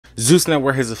Zeus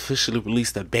Network has officially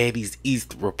released the Baddies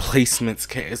East Replacements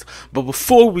cast. But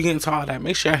before we get into all that,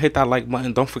 make sure y'all hit that like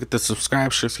button. Don't forget to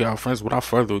subscribe, share to y'all friends. Without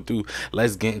further ado,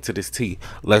 let's get into this tea.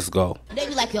 Let's go. They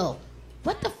be like, yo,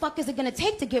 what the fuck is it gonna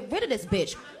take to get rid of this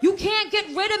bitch? You can't get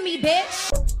rid of me,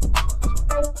 bitch.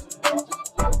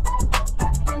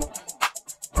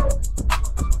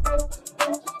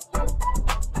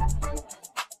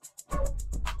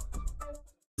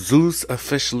 Zeus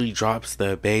officially drops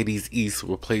the Baddies East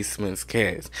Replacements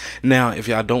cast. Now, if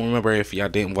y'all don't remember, if y'all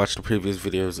didn't watch the previous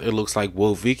videos, it looks like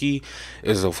Vicky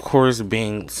is, of course,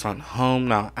 being sent home.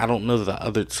 Now, I don't know the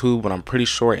other two, but I'm pretty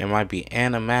sure it might be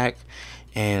Anna Mac,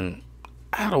 and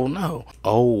I don't know.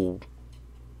 Oh,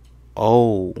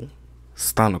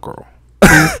 Stunner Girl.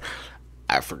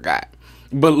 I forgot.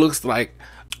 But it looks like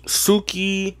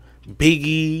Suki,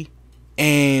 Biggie,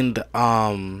 and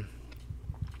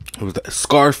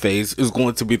Scarface is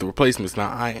going to be the replacements. Now,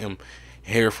 I am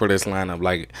here for this lineup.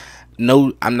 Like,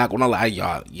 no, I'm not gonna lie,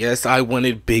 y'all. Yes, I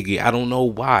wanted Biggie. I don't know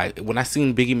why. When I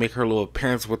seen Biggie make her little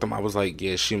appearance with them, I was like,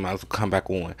 yeah, she might as well come back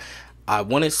on. I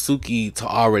wanted Suki to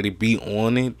already be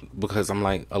on it because I'm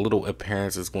like, a little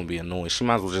appearance is gonna be annoying. She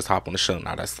might as well just hop on the show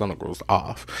now that Stunner Girl's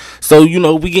off. So, you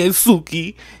know, we get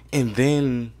Suki and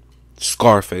then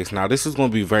Scarface. Now, this is gonna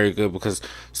be very good because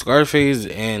Scarface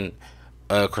and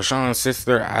Krishan's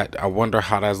sister, I wonder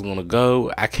how that's gonna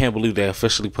go. I can't believe they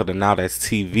officially put an out as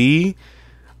TV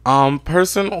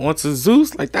person onto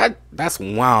Zeus. Like that's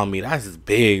wow me. That's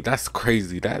big. That's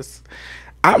crazy.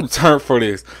 I'm turned for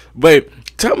this. But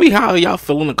tell me how y'all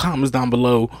feel in the comments down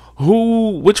below.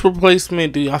 Which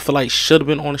replacement do y'all feel like should have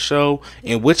been on the show,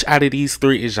 and which out of these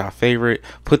three is y'all favorite?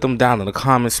 Put them down in the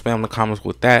comments. Spam the comments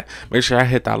with that. Make sure I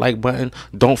hit that like button.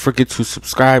 Don't forget to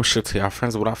subscribe. Share to y'all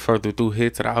friends. Without further ado,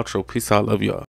 head to the outro. Peace out. Love y'all.